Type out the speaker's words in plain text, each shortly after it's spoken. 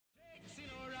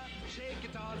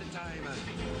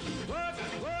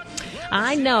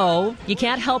I know you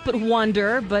can't help but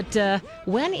wonder, but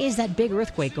when is that big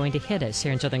earthquake going to hit us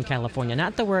here in Southern California?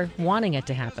 Not that we're wanting it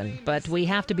to happen, but we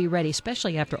have to be ready,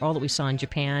 especially after all that we saw in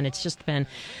Japan. It's just been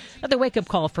another wake-up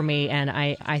call for me, and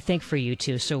I think for you,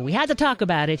 too. So we had to talk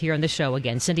about it here on the show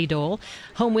again. Cindy Dole,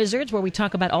 Home Wizards, where we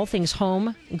talk about all things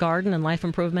home, garden, and life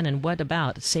improvement, and what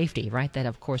about safety, right? That,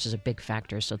 of course, is a big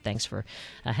factor, so thanks for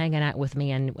hanging out with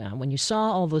me. And when you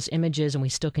saw all those images, and we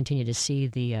still continue to see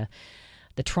the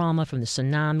trauma from the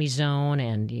tsunami zone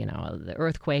and, the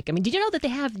earthquake. I mean, did you know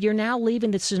that you're now leaving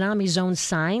the tsunami zone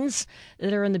signs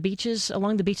that are in the beaches,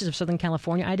 along the beaches of Southern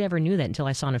California? I never knew that until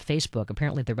I saw it on Facebook.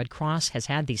 Apparently, the Red Cross has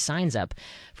had these signs up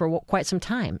for quite some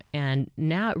time. And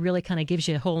now it really kind of gives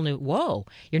you a whole new, whoa,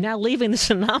 you're now leaving the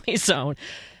tsunami zone.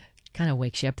 Kind of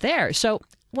wakes you up there. So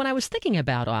when I was thinking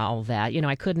about all that,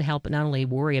 I couldn't help but not only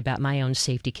worry about my own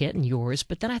safety kit and yours,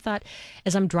 but then I thought,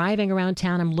 as I'm driving around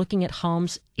town, I'm looking at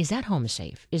homes. Is that home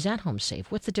safe? Is that home safe?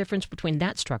 What's the difference between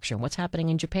that structure and what's happening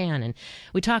in Japan? And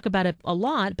we talk about it a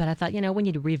lot, but I thought, we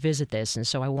need to revisit this. And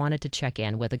so I wanted to check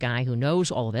in with a guy who knows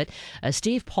all of it,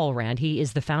 Steve Pallrand. He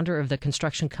is the founder of the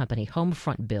construction company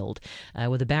Homefront Build,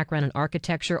 with a background in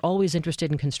architecture, always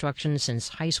interested in construction since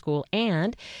high school.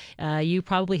 And you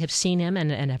probably have seen him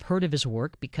and have heard of his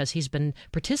work, because he's been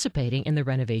participating in the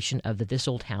renovation of this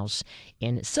old house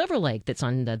in Silverlake that's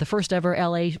on the first ever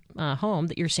L.A. Home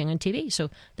that you're seeing on TV. So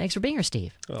thanks for being here,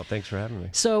 Steve. Well, thanks for having me.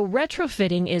 So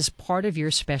retrofitting is part of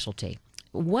your specialty.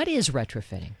 What is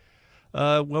retrofitting?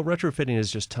 Well, retrofitting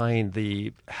is just tying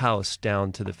the house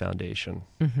down to the foundation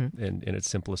in its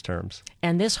simplest terms.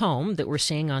 And this home that we're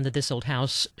seeing on the This Old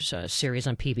House series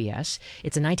on PBS,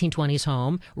 it's a 1920s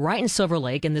home right in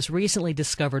Silverlake in this recently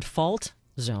discovered fault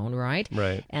zone, right?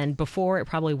 Right. And before, it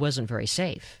probably wasn't very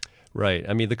safe. Right.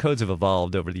 I mean, the codes have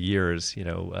evolved over the years.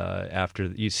 After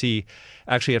the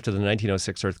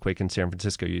 1906 earthquake in San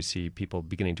Francisco, you see people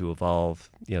beginning to evolve,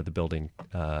 the building,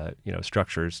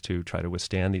 structures to try to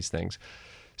withstand these things.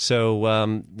 So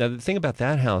now the thing about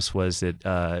that house was that,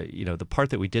 the part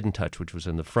that we didn't touch, which was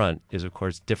in the front, is, of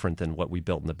course, different than what we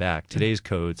built in the back. Today's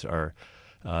codes are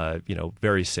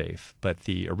very safe, but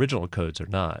the original codes are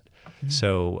not. Mm-hmm.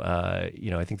 So,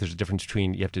 I think there's a difference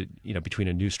between between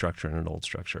a new structure and an old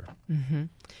structure. Mm-hmm.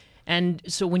 And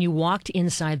so when you walked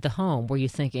inside the home, were you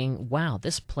thinking, wow,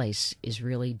 this place is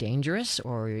really dangerous,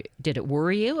 or did it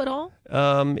worry you at all?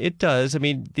 It does. I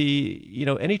mean,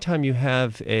 anytime you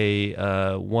have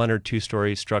a 1 or 2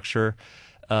 story structure,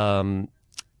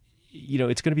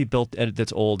 it's going to be built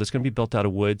that's old. It's going to be built out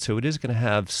of wood, so it is going to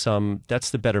have that's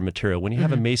the better material. When you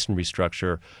have a masonry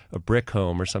structure, a brick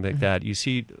home or something like that, you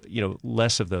see,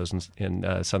 less of those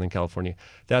in Southern California.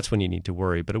 That's when you need to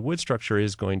worry. But a wood structure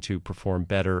is going to perform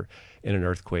better in an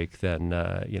earthquake than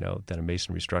a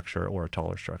masonry structure or a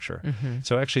taller structure. Mm-hmm.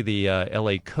 So actually the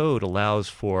LA code allows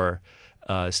for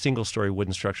single-story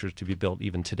wooden structures to be built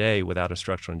even today without a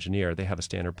structural engineer. They have a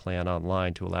standard plan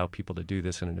online to allow people to do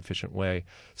this in an efficient way.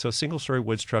 So a single-story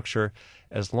wood structure,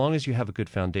 as long as you have a good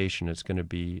foundation, it's going to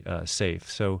be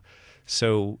safe. So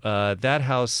that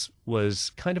house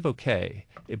was kind of okay.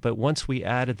 But once we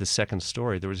added the second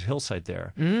story, there was a hillside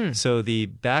there. So the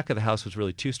back of the house was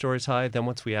really 2 stories high. Then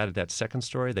once we added that second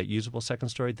story, that usable second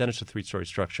story, then it's a 3-story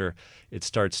structure. It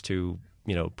starts to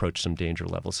approach some danger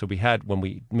levels. So when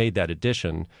we made that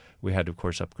addition, we had to, of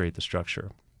course, upgrade the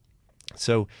structure.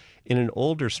 So in an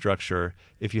older structure,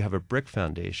 if you have a brick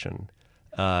foundation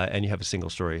and you have a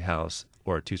single-story house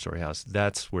or a 2-story house,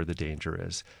 that's where the danger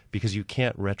is, because you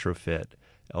can't retrofit.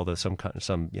 Although some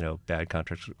bad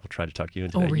contractors will try to talk you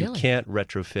into that. Really? You can't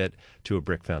retrofit to a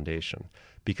brick foundation,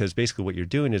 because basically what you're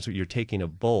doing is you're taking a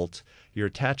bolt, you're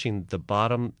attaching the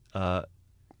bottom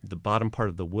part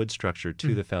of the wood structure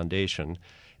to the foundation,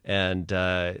 and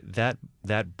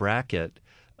that bracket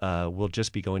will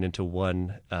just be going into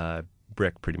one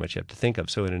brick, pretty much, you have to think of.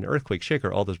 So in an earthquake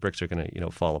shaker, all those bricks are going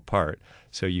to fall apart.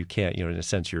 So you can't, in a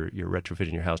sense, you're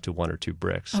retrofitting your house to 1 or 2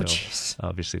 bricks. So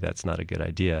obviously that's not a good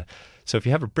idea. So if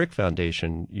you have a brick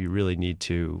foundation, you really need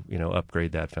to,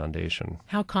 upgrade that foundation.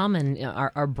 How common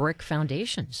are brick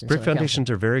foundations? Brick foundations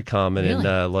are very common in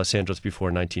Los Angeles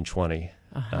before 1920.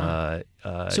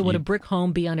 So would a brick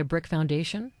home be on a brick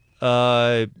foundation?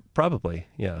 Probably,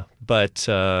 yeah. But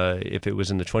if it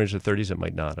was in the 20s or 30s, it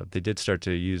might not have. They did start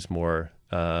to use more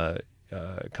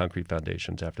concrete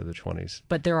foundations after the 20s.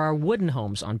 But there are wooden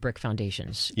homes on brick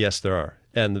foundations. Yes, there are.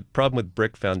 And the problem with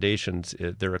brick foundations,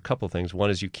 there are a couple things. One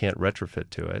is you can't retrofit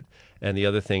to it. And the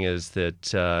other thing is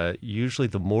that usually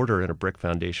the mortar in a brick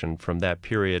foundation from that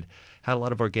period had a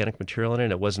lot of organic material in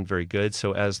it. It wasn't very good.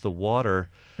 So as the water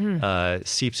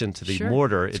seeps into the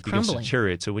mortar, it begins to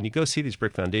deteriorate. So when you go see these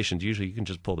brick foundations, usually you can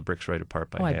just pull the bricks right apart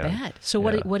by hand. I bet. So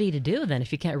what are you to do then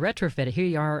if you can't retrofit it? Here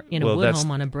you are in a wood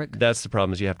home on a brick. That's the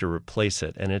problem, is you have to replace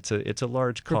it, and it's a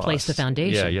large cost. Replace the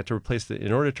foundation. Yeah, you have to replace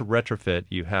in order to retrofit,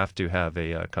 you have to have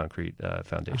a concrete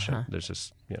foundation. There's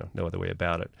just no other way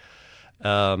about it.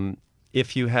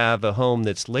 If you have a home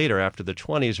that's later, after the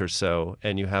 20s or so,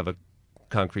 and you have a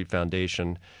concrete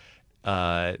foundation,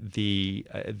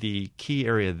 the key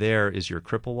area there is your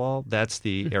cripple wall. That's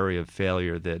the area of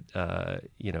failure that,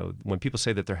 when people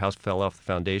say that their house fell off the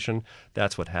foundation,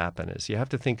 that's what happened. Is you have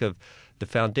to think of the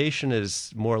foundation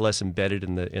is more or less embedded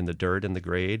in the dirt and the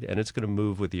grade, and it's going to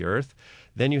move with the earth.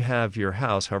 Then you have your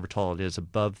house, however tall it is,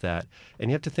 above that, and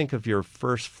you have to think of your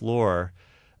first floor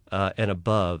and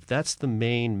above. That's the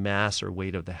main mass or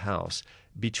weight of the house.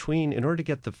 In order to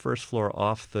get the first floor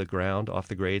off the ground, off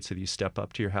the grade, so that you step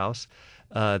up to your house,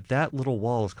 that little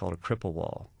wall is called a cripple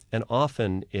wall. And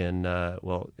often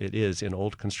it is in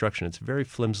old construction, it's very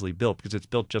flimsily built because it's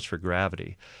built just for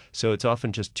gravity. So it's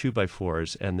often just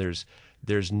 2x4s, and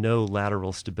there's no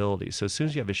lateral stability. So as soon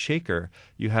as you have a shaker,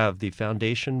 you have the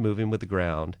foundation moving with the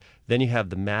ground. Then you have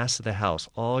the mass of the house,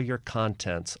 all your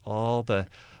contents, all the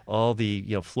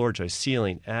floor joists,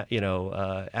 ceiling,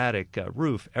 attic,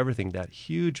 roof, everything. That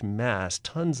huge mass,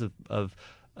 tons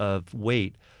of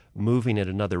weight moving at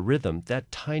another rhythm.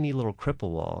 That tiny little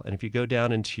cripple wall, and if you go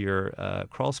down into your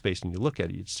crawl space and you look at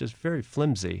it, it's just very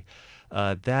flimsy.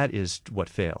 That is what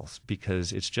fails,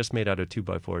 because it's just made out of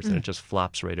 2x4s and it just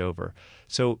flops right over.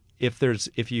 So so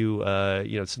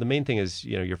the main thing is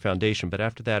your foundation, but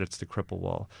after that it's the cripple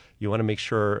wall. You want to make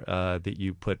sure that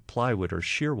you put plywood or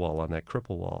shear wall on that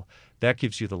cripple wall. That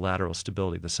gives you the lateral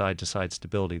stability, the side-to-side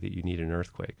stability that you need in an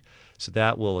earthquake. So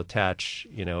that will attach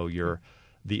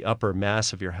the upper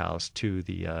mass of your house to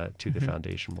the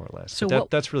foundation, more or less. So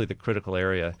that's really the critical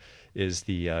area, is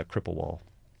the cripple wall.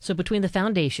 So between the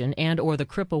foundation and or the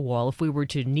cripple wall, if we were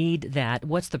to need that,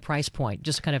 what's the price point?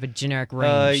 Just kind of a generic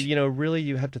range. Really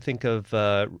you have to think of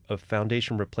a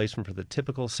foundation replacement for the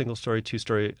typical single-story,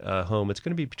 two-story home. It's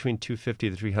going to be between $250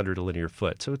 to $300 a linear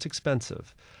foot, so it's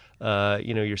expensive.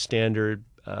 Your standard,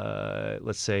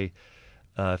 let's say,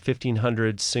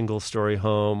 1,500 single-story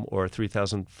home or a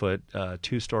 3,000-foot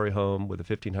two-story home with a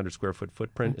 1,500 square foot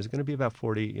footprint is going to be about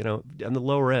on the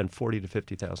lower end, $40,000 to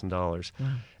 $50,000. Wow.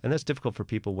 And that's difficult for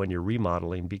people when you're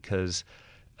remodeling, because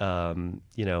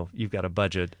you've got a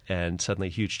budget, and suddenly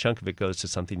a huge chunk of it goes to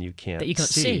something you can't that you can't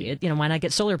see. Why not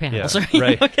get solar panels? Yeah,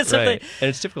 right. Right. And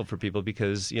it's difficult for people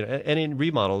because and in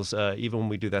remodels, even when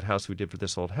we do that house we did for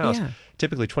this old house,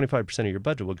 typically 25% of your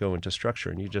budget will go into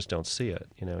structure, and you just don't see it.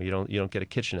 You don't get a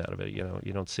kitchen out of it.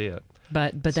 You don't see it.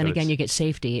 But then again, you get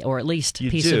safety, or at least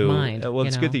peace of mind. Well,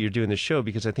 it's good that you're doing this show,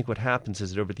 because I think what happens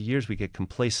is that over the years we get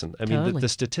complacent. I mean, the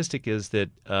statistic is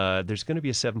that there's going to be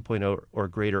a 7.0 or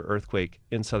greater earthquake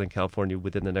in Southern California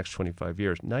within the next 25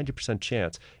 years. 90%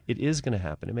 chance. It is going to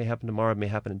happen. It may happen tomorrow. It may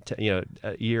happen in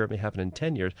a year. It may happen in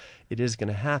 10 years. It is going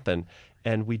to happen.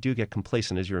 And we do get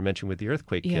complacent, as you were mentioning with the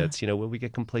earthquake kits. When we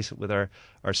get complacent with our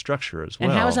structure as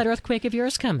well. And how is that earthquake of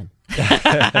yours coming? You're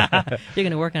going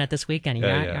to work on it this weekend.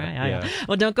 Yeah.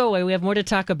 Well, don't go away. We have more to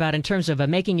talk about in terms of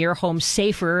making your home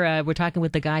safer. We're talking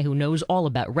with the guy who knows all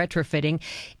about retrofitting.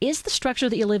 Is the structure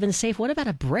that you live in safe? What about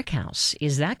a brick house?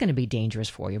 Is that going to be dangerous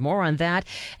for you? More on that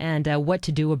and what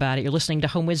to do about it. You're listening to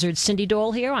Home Wizard Cindy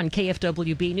Dole here on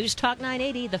KFWB News Talk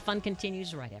 980. The fun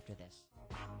continues right after this.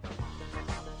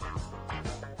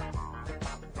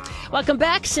 Welcome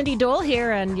back. Cindy Dole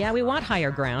here, and we want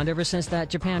higher ground. Ever since that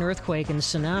Japan earthquake and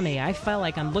tsunami, I felt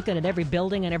like I'm looking at every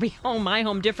building and every home, my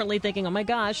home, differently, thinking, oh my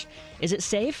gosh, is it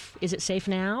safe? Is it safe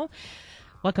now?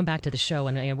 Welcome back to the show,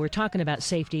 and we're talking about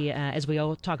safety as we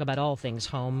all talk about all things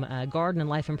home, garden and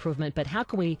life improvement, but how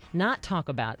can we not talk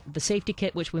about the safety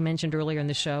kit, which we mentioned earlier in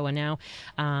the show, and now,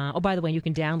 by the way, you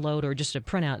can download or just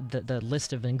print out the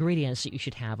list of ingredients that you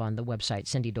should have on the website,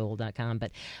 cindydole.com,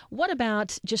 but what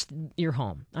about just your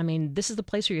home? I mean, this is the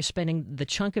place where you're spending the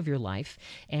chunk of your life,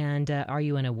 and are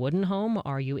you in a wooden home?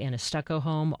 Are you in a stucco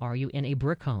home? Are you in a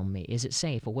brick home? Is it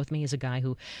safe? Well, with me is a guy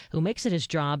who makes it his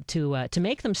job to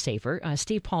make them safer,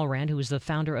 Steve Pallrand, who is the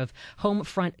founder of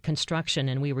Homefront Construction,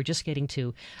 and we were just getting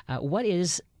to what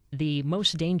is the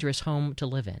most dangerous home to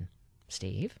live in,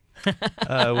 Steve?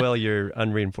 Well, your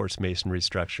unreinforced masonry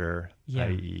structure,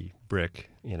 i.e. brick,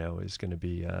 is going to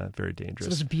be very dangerous.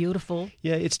 So it's beautiful.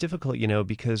 Yeah, it's difficult,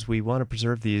 because we want to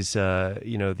preserve these,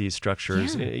 these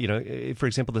structures. Yeah. For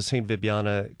example, the St.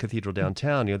 Vibiana Cathedral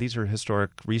downtown, these are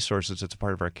historic resources. It's a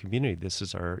part of our community. This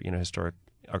is our, historic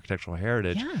architectural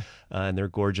heritage, Yeah. and they're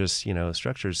gorgeous,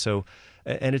 structures. So,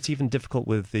 and it's even difficult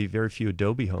with the very few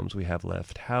adobe homes we have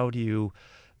left. How do you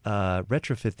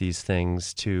retrofit these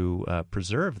things to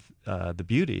preserve the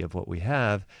beauty of what we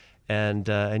have, and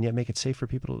yet make it safe for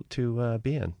people to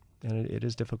be in? And it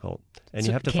is difficult. And So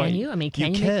you have to can find. you? I mean,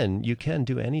 You can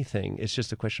do anything. It's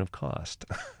just a question of cost.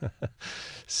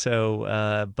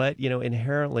 So, but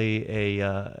inherently,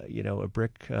 a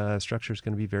brick structure is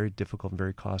going to be very difficult and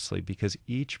very costly because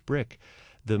each brick,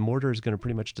 the mortar is going to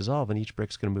pretty much dissolve, and each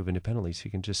brick's going to move independently. So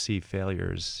you can just see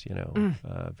failures.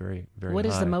 Very, very. What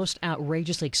high. is the most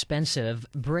outrageously expensive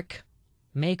brick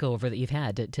makeover that you've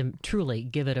had to truly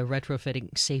give it a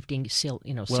retrofitting safety seal?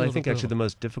 Well, I think actually the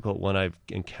most difficult one I've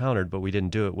encountered, but we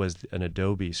didn't do it, was an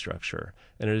adobe structure.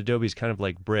 And an adobe is kind of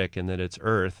like brick in that it's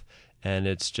earth, and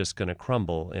it's just going to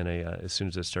crumble as soon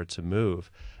as it starts to move.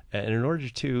 And in order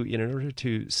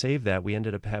to save that, we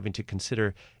ended up having to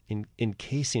consider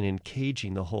encasing and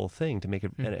caging the whole thing to make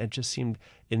it. And it just seemed,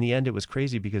 in the end, it was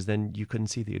crazy because then you couldn't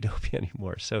see the adobe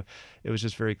anymore. So it was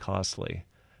just very costly.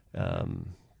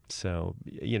 So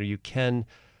you can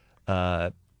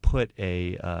put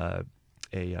a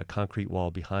concrete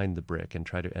wall behind the brick and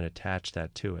try to attach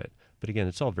that to it. But again,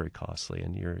 it's all very costly,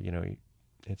 and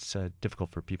it's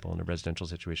difficult for people in a residential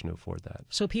situation to afford that.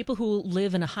 So people who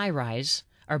live in a high-rise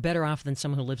are better off than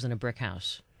someone who lives in a brick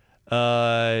house?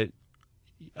 Well,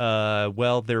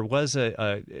 there was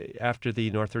after the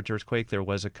Northridge earthquake, there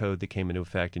was a code that came into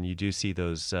effect, and you do see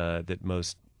those that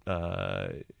most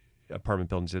apartment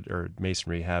buildings or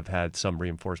masonry have had some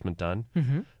reinforcement done.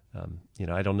 Mm-hmm.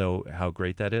 I don't know how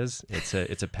great that is. It's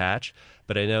a patch,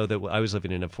 but I know that I was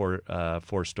living in a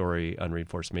four-story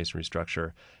unreinforced masonry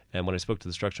structure, and when I spoke to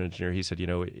the structural engineer, he said,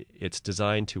 it's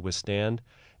designed to withstand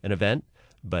an event,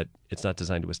 but it's not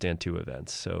designed to withstand two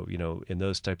events. So, in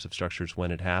those types of structures,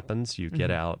 when it happens, you get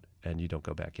out and you don't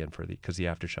go back in because the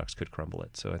aftershocks could crumble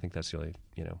it. So I think that's the only,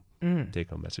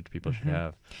 take-home message people should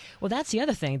have. Well, that's the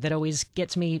other thing that always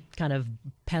gets me kind of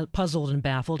puzzled and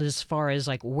baffled as far as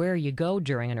like where you go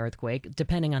during an earthquake,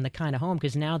 depending on the kind of home,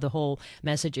 because now the whole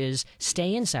message is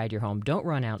stay inside your home. Don't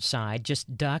run outside.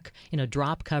 Just duck,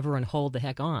 drop, cover, and hold the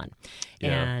heck on.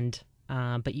 Yeah. And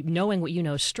but knowing what you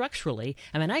know structurally,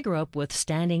 I grew up with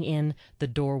standing in the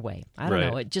doorway. I don't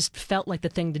know. It just felt like the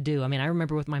thing to do. I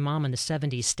remember with my mom in the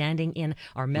 70s standing in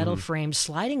our metal framed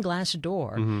sliding glass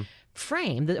door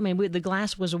frame. The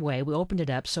glass was away. We opened it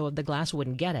up so the glass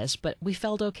wouldn't get us, but we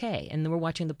felt okay. And then we're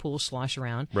watching the pool slosh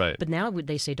around. Right. But now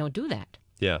they say don't do that.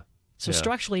 Yeah. So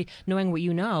structurally, knowing what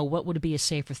you know, what would be a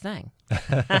safer thing?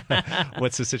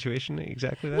 What's the situation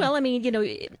exactly then? Well,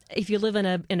 if you live in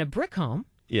a brick home,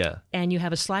 yeah, and you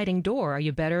have a sliding door, are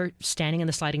you better standing in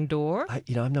the sliding door?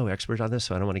 I'm no expert on this,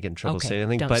 so I don't want to get in trouble saying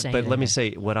anything. Don't say but let me anything.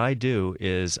 say, what I do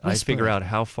is I figure out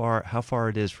how far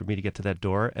it is for me to get to that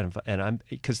door, and I'm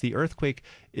because the earthquake,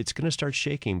 it's going to start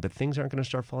shaking, but things aren't going to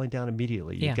start falling down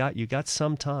immediately. You got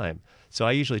some time, so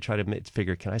I usually try to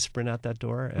figure, can I sprint out that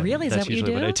door? And really, is that's that what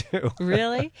usually you do? What I do.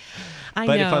 Really? I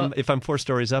but know. if I'm 4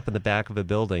 stories up in the back of a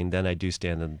building, then I do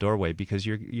stand in the doorway because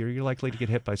you're likely to get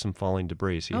hit by some falling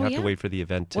debris, so you have to wait for the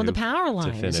event to. Well, the power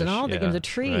lines and all the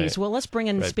trees. Right. Well, let's bring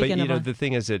in. Right. Speaking but, the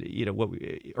thing is that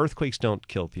earthquakes don't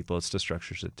kill people; it's the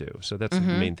structures that do. So that's the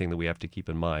main thing that we have to keep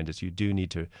in mind: is you do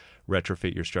need to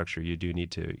retrofit your structure. You do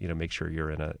need to make sure you're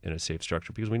in a safe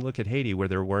structure. Because when you look at Haiti, where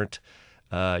there weren't,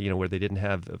 where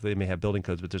they may have building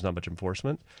codes, but there's not much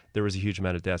enforcement. There was a huge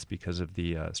amount of deaths because of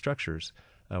the structures.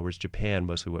 Whereas Japan,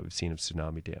 mostly what we've seen is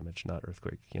tsunami damage, not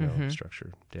earthquake,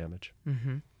 structure damage.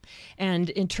 Mm-hmm.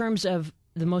 And in terms of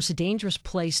the most dangerous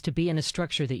place to be in a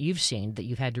structure that you've seen that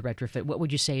you've had to retrofit, what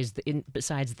would you say is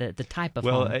besides the type of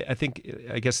home? Well,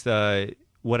 I guess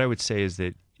what I would say is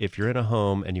that if you're in a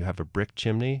home and you have a brick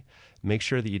chimney, make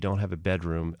sure that you don't have a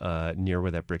bedroom near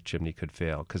where that brick chimney could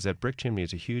fail, because that brick chimney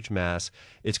is a huge mass.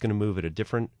 It's going to move at a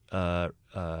different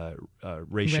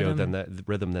ratio than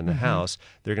the house.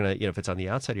 They're going to, if it's on the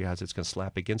outside of your house, it's going to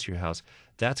slap against your house.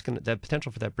 That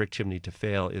potential for that brick chimney to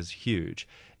fail is huge,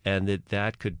 and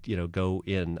that could go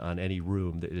in on any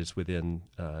room that is within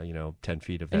 10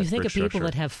 feet of that. And you think brick of people structure.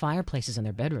 that have fireplaces in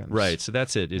their bedrooms, right? So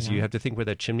that's it. Is you have to think where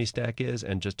that chimney stack is,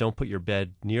 and just don't put your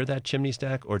bed near that chimney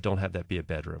stack, or don't have that be a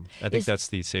bedroom. I think that's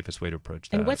the safest way to approach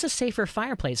that. And what's a safer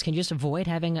fireplace? Can you just avoid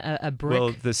having a brick?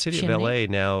 Well, the city chimney? of LA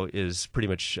now is pretty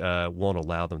much won't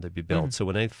allow them to be built. So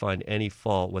when they find any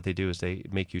fault, what they do is they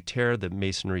make you tear the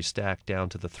masonry stack down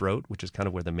to the throat, which is kind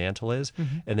of where the mantle is,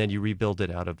 and then you rebuild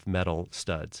it out of metal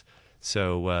studs.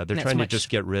 So they're trying to just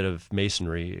get rid of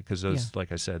masonry because those,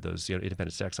 like I said, those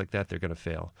independent stacks like that, they're going to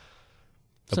fail.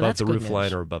 So above that's the good roof news.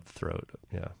 line or above the throat.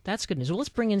 Yeah. That's good news. Well, let's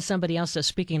bring in somebody else.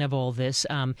 Speaking of all this,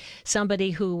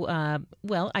 somebody who,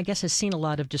 well, I guess has seen a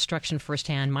lot of destruction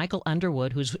firsthand. Michael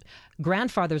Underwood, whose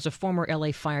grandfather is a former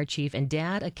LA fire chief and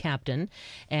dad a captain,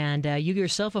 and you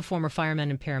yourself a former fireman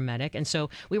and paramedic. And so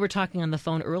we were talking on the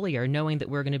phone earlier, knowing that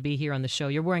we're going to be here on the show.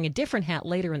 You're wearing a different hat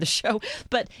later in the show,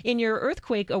 but in your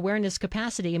earthquake awareness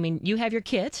capacity, I mean, you have your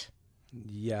kit.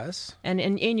 Yes. And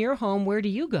in your home, where do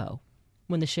you go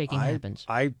when the shaking happens?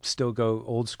 I still go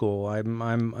old school.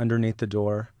 I'm underneath the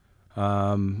door,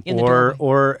 In the doorway.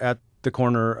 or at the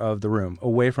corner of the room,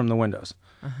 away from the windows,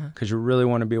 because you really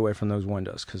want to be away from those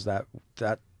windows, because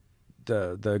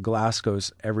the glass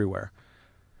goes everywhere.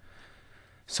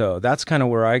 So that's kind of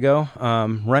where I go.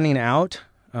 Running out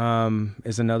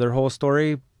is another whole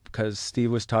story, because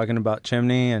Steve was talking about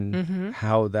chimney and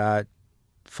how that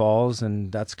falls,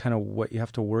 and that's kind of what you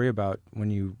have to worry about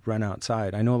when you run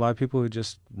outside. I know a lot of people who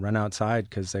just run outside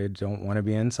because they don't want to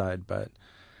be inside, but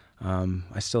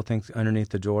I still think underneath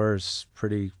the door is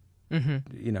pretty,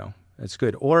 it's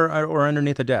good. Or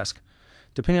underneath a desk,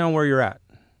 depending on where you're at.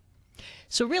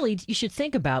 So really, you should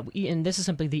think about, and this is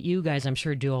something that you guys, I'm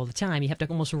sure, do all the time. You have to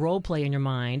almost role play in your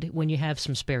mind when you have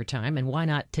some spare time, and why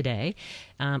not today?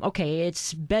 Okay,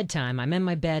 it's bedtime. I'm in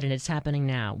my bed, and it's happening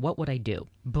now. What would I do?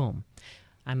 Boom.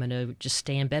 I'm going to just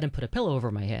stay in bed and put a pillow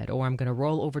over my head, or I'm going to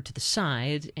roll over to the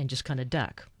side and just kind of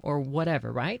duck, or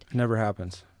whatever, right? It never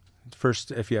happens.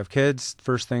 First, if you have kids,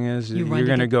 first thing is you're run to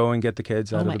going to get- go and get the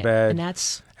kids out of the bed.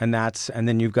 And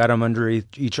then you've got them under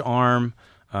each arm.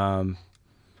 And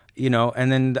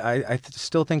then I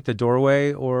still think the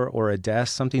doorway or a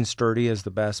desk, something sturdy, is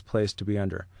the best place to be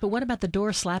under. But what about the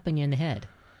door slapping you in the head?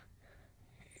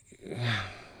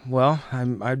 Well,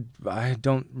 I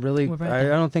don't really, What about I that?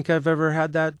 don't think I've ever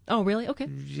had that. Oh, really? Okay.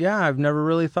 Yeah, I've never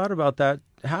really thought about that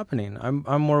happening. I'm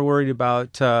more worried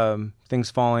about things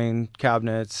falling,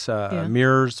 cabinets,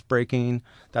 mirrors breaking.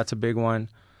 That's a big one.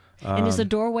 And is the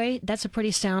doorway, that's a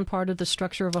pretty sound part of the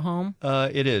structure of a home?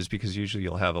 It is, because usually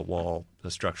you'll have a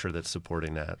structure that's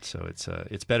supporting that. So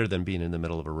it's better than being in the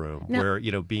middle of a room where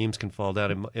beams can fall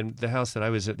down. In the house that I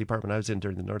was at, the apartment I was in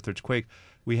during the Northridge quake,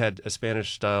 we had a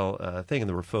Spanish style thing, and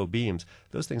there were faux beams.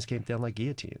 Those things came down like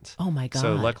guillotines. Oh my God!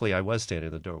 So luckily, I was standing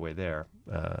in the doorway there.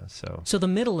 So the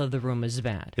middle of the room is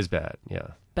bad. Is bad, yeah.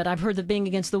 But I've heard that being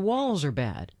against the walls are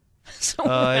bad. So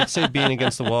I'd say being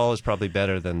against the wall is probably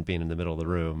better than being in the middle of the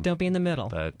room. don't be in the middle.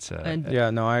 But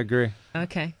Yeah, no, I agree.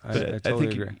 Okay. I totally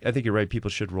agree. I think you're right. People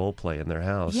should role play in their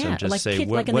house Yeah, and just like say,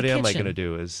 like in what the am I kitchen. going to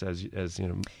do? As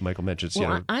Michael mentions,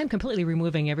 Well, I'm completely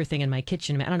removing everything in my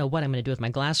kitchen. I don't know what I'm going to do with my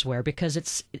glassware, because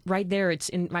it's right there.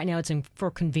 Right now it's in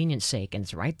for convenience sake, and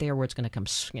it's right there where it's going to come,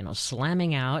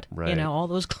 slamming out. Right. All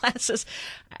those glasses.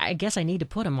 I guess I need to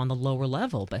put them on the lower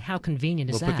level, but how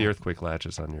convenient is that? Put the earthquake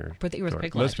latches on your Put the door.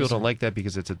 earthquake Most people latches don't on. like that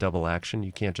because it's a double action.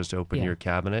 You can't just open Yeah. your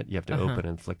cabinet. You have to open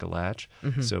and flick a latch.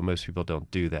 So most people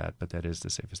don't do that, but that is the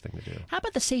safest thing to do. How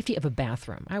about the safety of a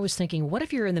bathroom? I was thinking, what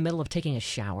if you're in the middle of taking a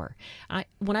shower?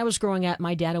 When I was growing up,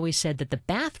 my dad always said that the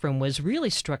bathroom was really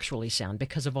structurally sound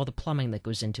because of all the plumbing that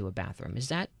goes into a bathroom. Is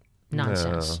that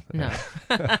nonsense? No.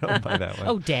 I don't buy that one.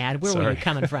 Oh, Dad, where were Sorry. you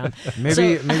coming from?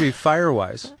 Maybe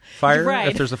fire-wise. Fire, Right.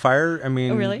 if there's a fire, I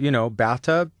mean, Oh, really?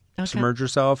 bathtub, Okay. submerge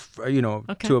yourself, Okay.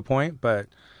 to a point. But,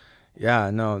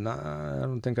 yeah, no, I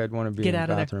don't think I'd want to be Get in out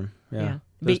the of there. bathroom. Yeah. Yeah.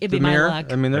 It'd be The my mirror,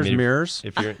 luck. I mean, there's mirrors,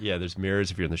 If you're there's mirrors.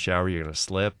 If you're in the shower, you're going to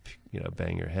slip.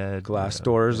 Bang your head. glass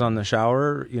doors on the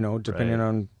shower, depending Right.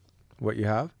 on what you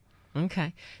have.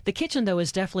 Okay. The kitchen, though,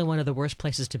 is definitely one of the worst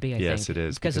places to be, I think. Yes, it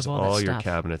is, Because of all all that your stuff.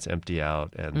 cabinets empty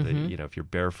out, and if you're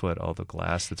barefoot, all the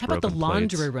glass that's How about the broken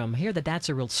laundry plates. room? I hear that's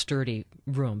a real sturdy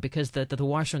room, because the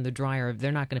washer and the dryer,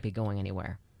 they're not going to be going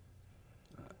anywhere.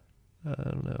 I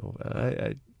don't know.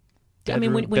 I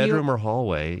mean, when bedroom you're- or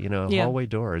hallway, Yeah. hallway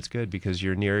door. It's good because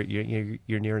you're near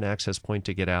an access point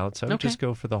to get out. So I would Okay. just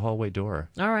go for the hallway door.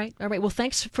 All right. Well,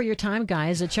 thanks for your time,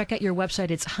 guys. Check out your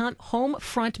website. It's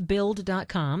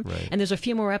homefrontbuild.com. Right. And there's a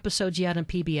few more episodes yet on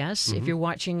PBS. If you're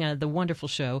watching the wonderful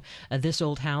show, This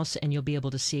Old House, and you'll be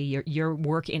able to see your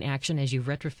work in action as you've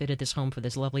retrofitted this home for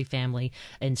this lovely family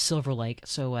in Silverlake.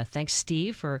 So thanks,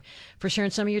 Steve, for sharing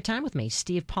some of your time with me.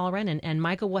 Steve Pallrand, and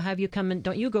Michael, we'll have you come and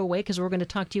don't you go away, because we're going to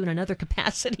talk to you in another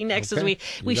capacity next as we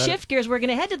You got shift gears. We're going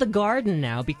to head to the garden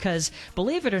now, because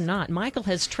believe it or not, Michael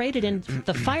has traded in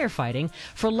the firefighting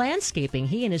for landscaping.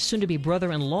 He and his soon-to-be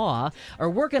brother-in-law are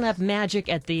working up magic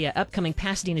at the upcoming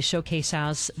Pasadena Showcase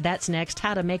House. That's next.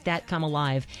 How to make that come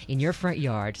alive in your front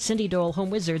yard. Cindy Dole, Home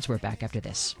Wizards. We're back after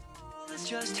this. It's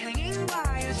just hanging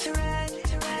by a thread.